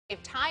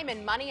time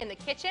and money in the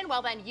kitchen,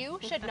 well then you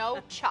should know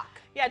Chuck.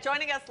 Yeah,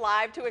 joining us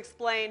live to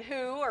explain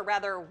who, or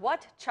rather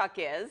what Chuck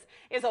is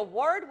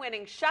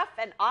award-winning chef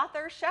and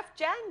author, Chef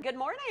Jen. Good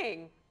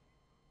morning.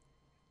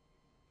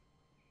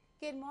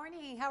 Good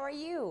morning. How are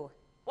you?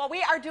 Well,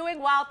 we are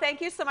doing well.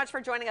 Thank you so much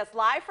for joining us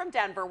live from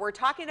Denver. We're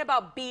talking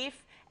about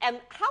beef and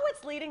how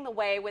it's leading the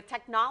way with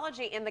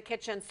technology in the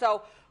kitchen.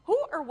 So who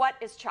or what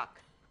is Chuck?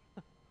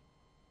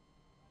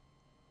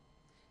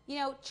 You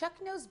know, Chuck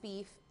Knows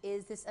Beef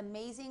is this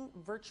amazing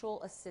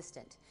virtual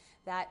assistant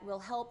that will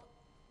help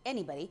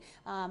anybody,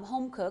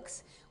 home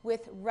cooks,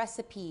 with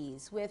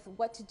recipes, with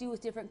what to do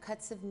with different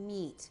cuts of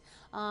meat.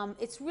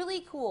 It's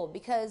really cool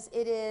because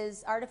it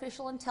is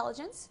artificial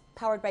intelligence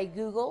powered by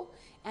Google,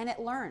 and it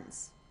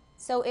learns.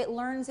 So it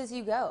learns as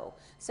you go.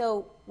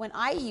 So when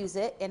I use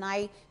it and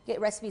I get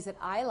recipes that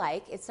I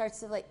like, it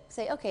starts to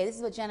say, okay, this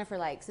is what Jennifer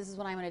likes, this is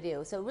what I'm gonna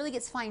do. So it really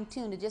gets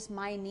fine-tuned to just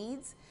my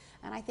needs,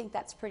 and I think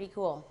that's pretty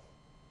cool.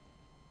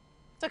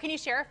 So can you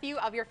share a few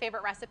of your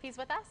favorite recipes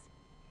with us?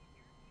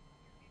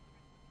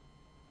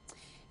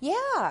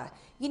 Yeah,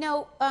 you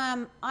know,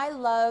 I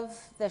love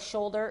the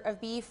shoulder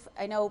of beef.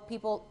 I know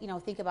people,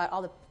 think about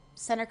all the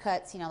center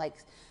cuts, like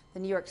the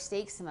New York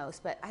steaks the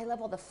most, but I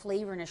love all the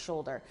flavor in a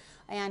shoulder.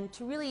 And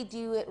to really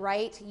do it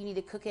right, you need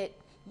to cook it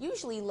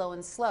usually low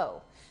and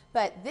slow.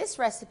 But this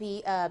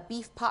recipe,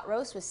 beef pot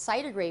roast with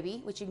cider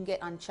gravy, which you can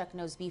get on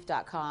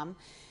chuckknowsbeef.com,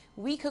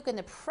 we cook in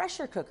the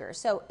pressure cooker.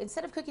 So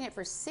instead of cooking it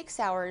for 6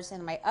 hours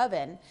in my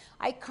oven,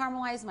 I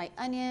caramelize my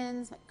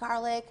onions, my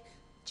garlic,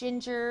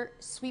 ginger,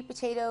 sweet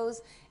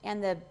potatoes,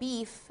 and the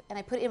beef, and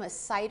I put it in with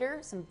cider,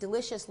 some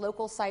delicious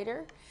local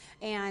cider,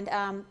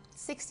 and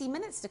 60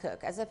 minutes to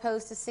cook as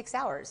opposed to 6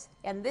 hours.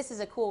 And this is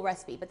a cool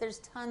recipe, but there's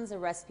tons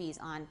of recipes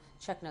on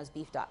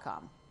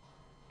chuckknowsbeef.com.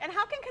 And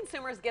how can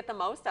consumers get the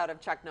most out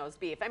of Chuck Knows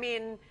Beef? I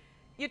mean,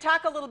 you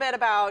talk a little bit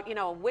about,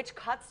 which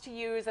cuts to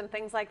use and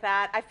things like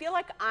that. I feel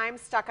like I'm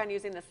stuck on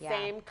using the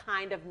same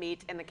kind of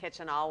meat in the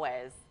kitchen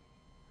always.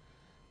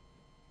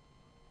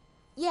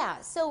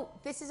 Yeah, so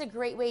this is a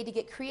great way to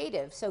get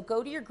creative. So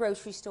go to your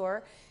grocery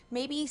store,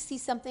 maybe see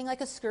something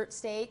like a skirt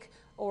steak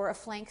or a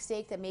flank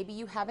steak that maybe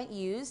you haven't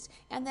used,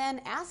 and then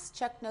ask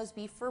Chuck Knows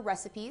Beef for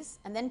recipes,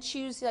 and then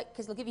choose,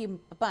 because they'll give you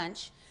a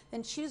bunch,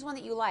 then choose one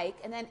that you like,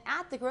 and then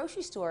at the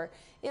grocery store,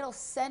 it'll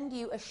send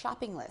you a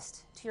shopping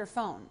list to your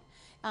phone.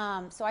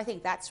 So I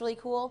think that's really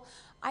cool.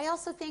 I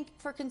also think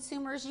for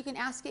consumers, you can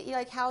ask it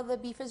like how the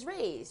beef is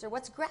raised or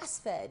what's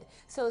grass-fed.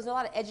 So there's a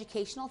lot of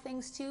educational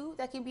things too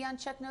that can be on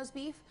Chuck Knows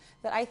Beef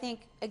that I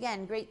think,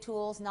 again, great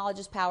tools, knowledge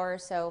is power.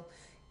 So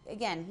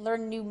again,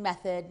 learn new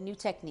method, new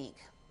technique.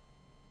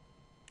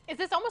 Is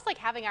this almost like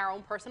having our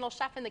own personal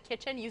chef in the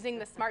kitchen using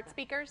the smart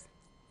speakers?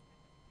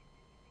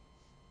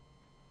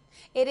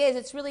 It is.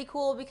 It's really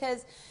cool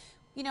because,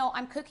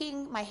 I'm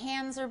cooking, my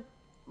hands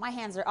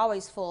are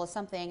always full of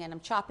something and I'm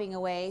chopping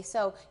away.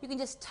 So you can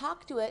just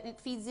talk to it and it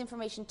feeds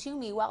information to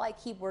me while I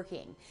keep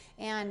working.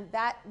 And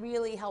that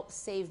really helps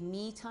save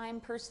me time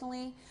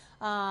personally.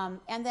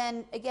 And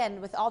then again,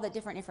 with all the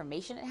different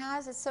information it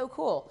has, it's so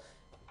cool.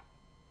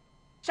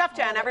 Chef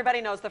Jen,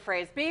 everybody knows the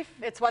phrase, beef,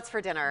 it's what's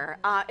for dinner.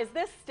 Is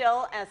this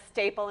still a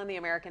staple in the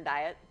American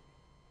diet?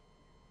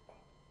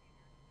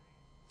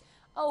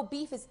 Oh,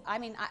 beef is, I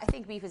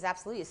think beef is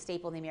absolutely a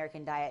staple in the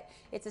American diet.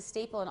 It's a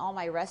staple in all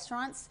my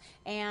restaurants,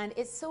 and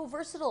it's so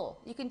versatile.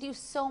 You can do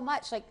so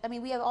much.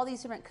 We have all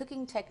these different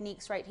cooking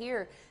techniques right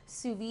here.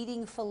 Sous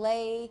videing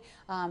filet,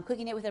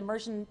 cooking it with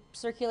immersion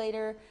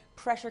circulator,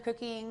 pressure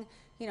cooking,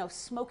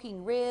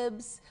 smoking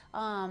ribs.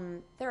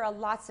 There are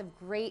lots of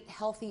great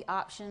healthy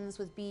options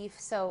with beef,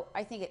 so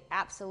I think it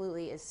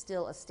absolutely is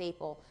still a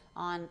staple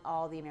on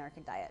all the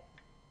American diet.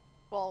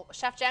 Well,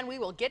 Chef Jen, we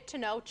will get to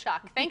know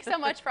Chuck. Thanks so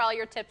much for all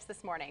your tips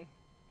this morning.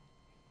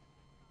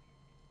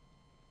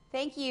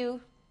 Thank you.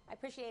 I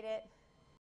appreciate it.